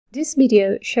This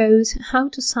video shows how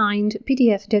to sign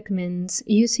PDF documents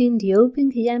using the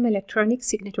OpenKM Electronic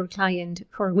Signature Client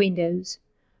for Windows.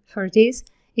 For this,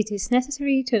 it is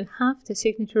necessary to have the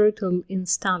signature tool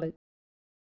installed.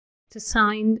 To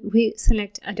sign, we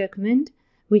select a document,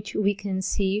 which we can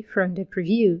see from the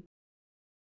preview.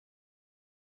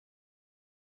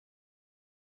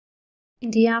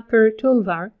 In the upper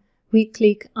toolbar, we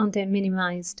click on the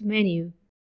minimized menu.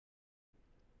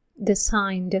 The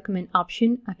Sign Document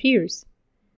option appears.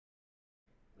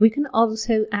 We can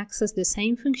also access the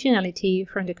same functionality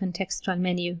from the contextual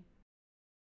menu.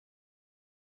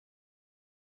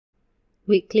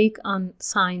 We click on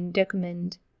Sign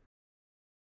Document.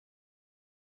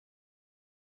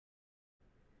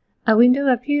 A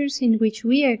window appears in which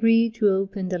we agree to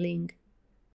open the link.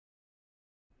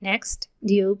 Next,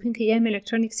 the OpenKM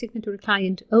Electronic Signature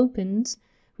Client opens,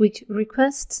 which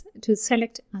requests to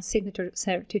select a signature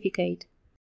certificate.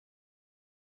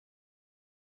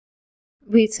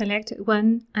 We select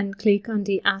one and click on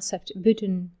the Accept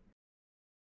button.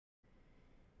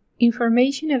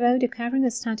 Information about the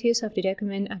current status of the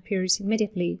document appears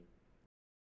immediately.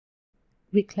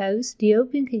 We close the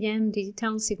OpenKM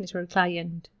Digital Signature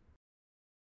Client.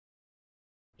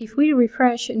 If we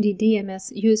refresh the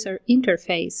DMS user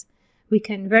interface, we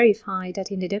can verify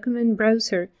that in the document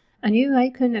browser, a new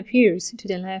icon appears to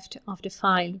the left of the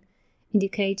file,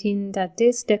 indicating that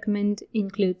this document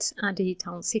includes a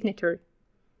digital signature.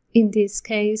 In this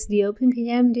case, the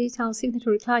OpenKM Digital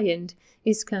Signature Client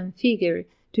is configured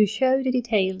to show the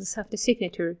details of the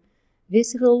signature,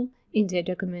 visible in the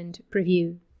document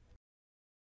preview.